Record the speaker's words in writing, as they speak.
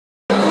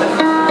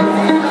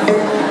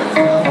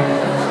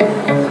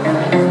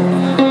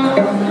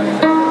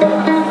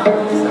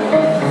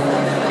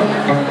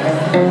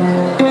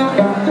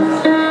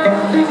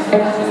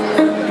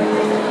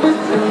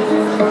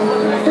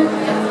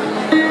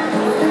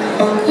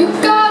You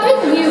got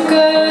a new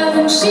girl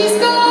and she's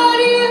got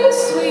you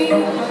sweet.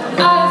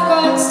 I've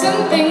got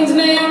some things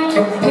make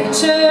your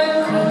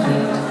picture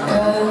complete.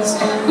 Cause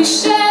we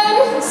shared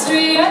a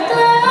history I'd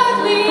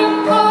gladly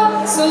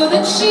impart, so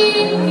that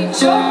she'd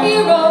meet your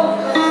hero,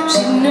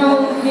 she'd know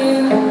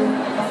him.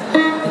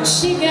 But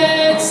she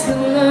gets the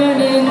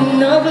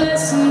learning of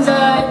lessons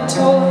I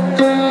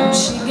taught, and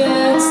she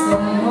gets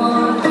them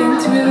walking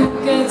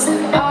through gates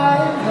that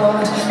I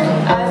brought.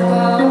 And I've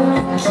got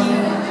the key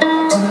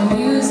to the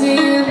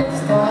museum of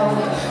thought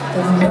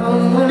that no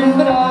one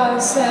but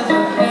us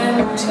ever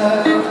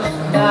entered,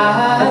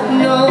 that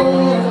no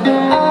one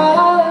but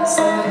us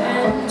ever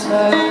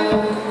entered.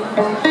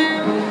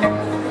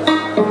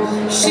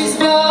 She's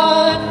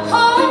got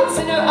hearts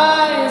in her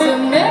eyes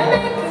and they're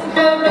making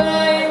her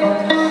blind,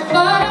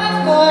 but I've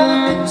got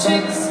the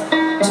tricks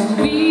to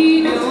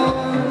read your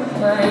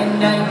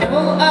mind. I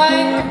know I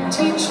could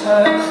teach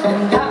her,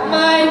 and that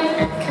might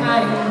be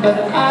kind, but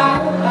I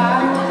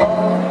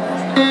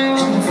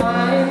can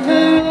find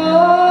her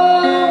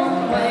own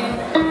way.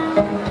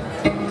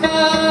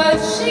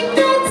 Because she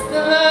gets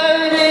the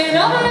learning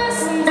of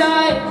lessons I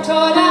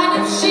taught, and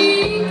if she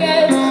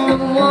gets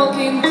them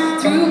walking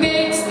through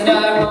gates that I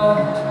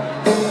wrote,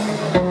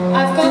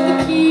 I've got the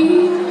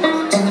key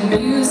to the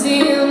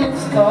museum of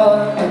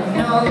thought that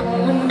no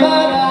one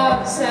but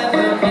us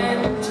ever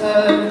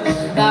entered,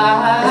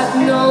 that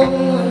no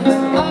one but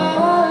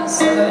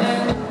us ever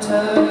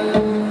entered.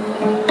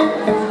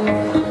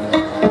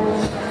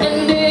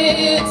 And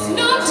it's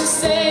not to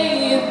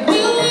say it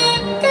will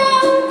work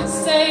out the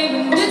same,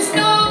 and it's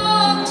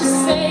not to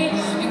say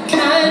you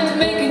can't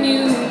make a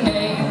new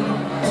name.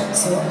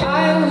 So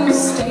I will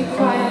stay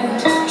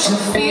quiet, she'll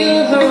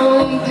feel her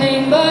own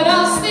pain, but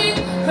I'll sing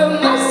her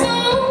my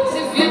songs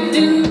if you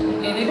do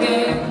it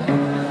again.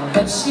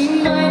 But she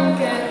might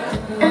get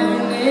the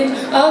learning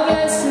of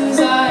lessons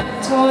I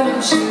taught,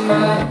 and she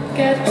might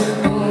get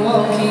the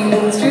walking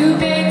through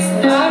gates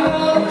that I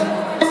wrote.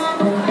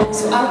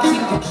 So I'll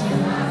keep the key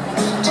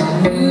to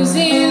the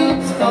museum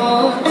of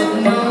thought that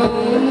no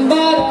one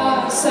but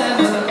us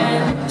ever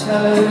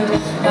entered,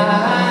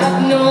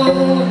 that no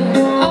one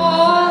but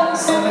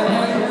us ever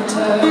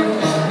entered.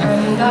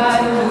 And I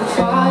will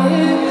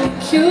quietly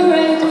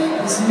curate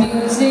this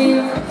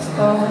museum of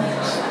thought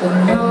that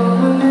no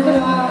one but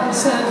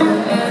us ever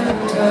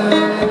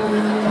entered.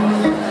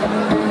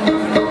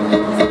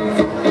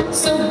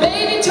 So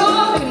baby,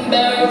 talk and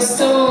bear your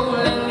soul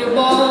and your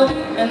body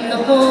and the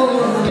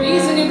whole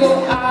reason you go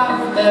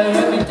out there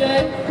every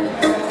day.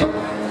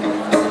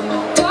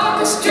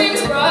 Darkest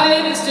dreams,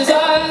 brightest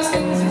desires,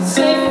 things that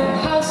safe and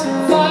house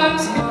and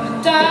fires, mom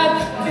and dad,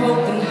 and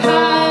hope and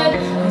hide,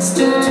 and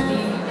still to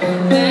be,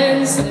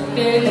 then slip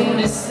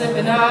into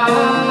slipping out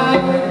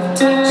of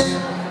touch,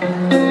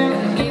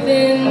 and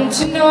giving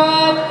to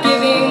not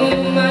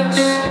giving much,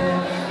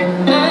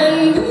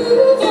 and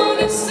move on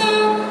to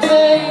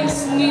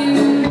someplace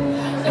new,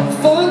 and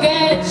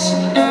forget she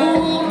ever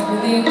walked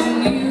within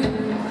you,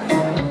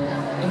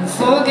 and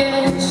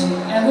forget she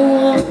ever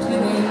walked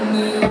within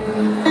you.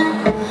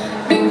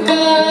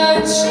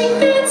 Because she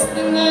gets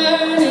the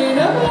learning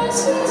of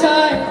lessons I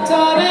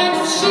taught, and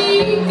if she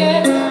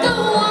gets the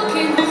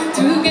walking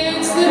through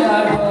gates that I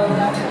wrote,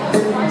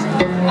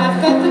 I've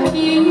got the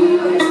key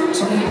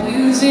to the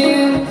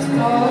museum of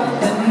thought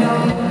that no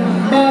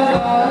one but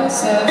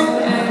us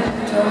ever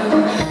entered.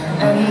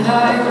 And I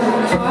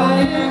will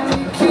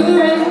quietly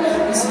curate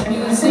this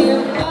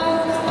museum of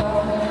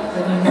thought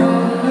that no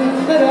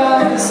one but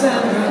us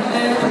ever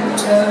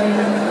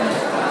entered.